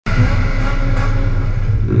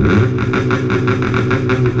Do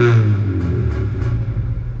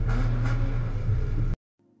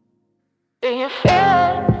you feel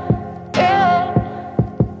it?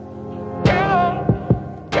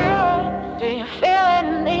 Do you feel it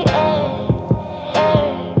in the air?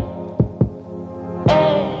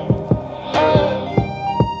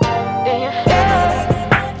 Do you feel it?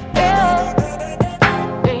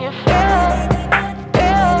 Do you feel it?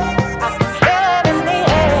 I can feel it in the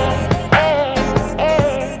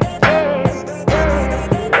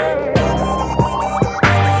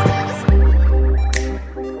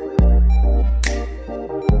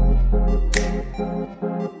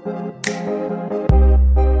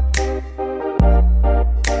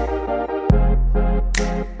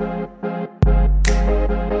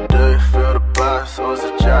or is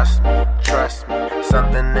it just me? Trust me,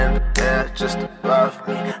 something in the air just above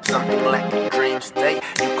me. Something like a dream state,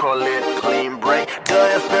 you call it a clean break. Do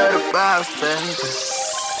you feel the vibes, baby?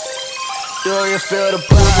 Do you feel the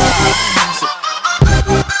vibes?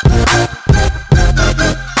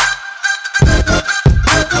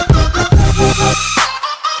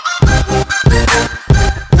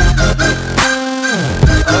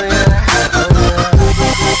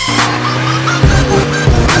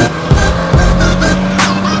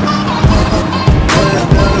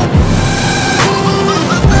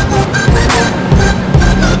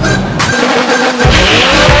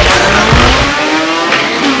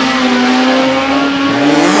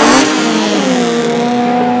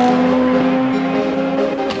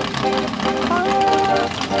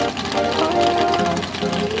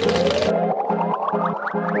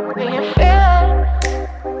 Do you feel it?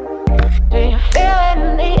 Do you feel it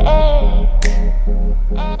in the air?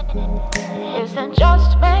 Is it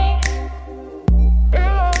just me?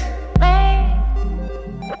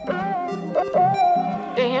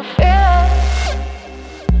 Do you feel it?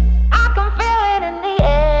 I can feel it in the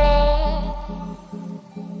air.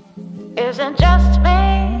 Is it just me?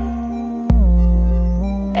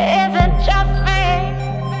 Is it just me?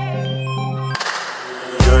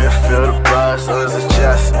 Do you feel the buzz or is it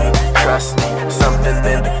just me? Trust me, something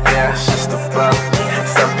in the air just above me.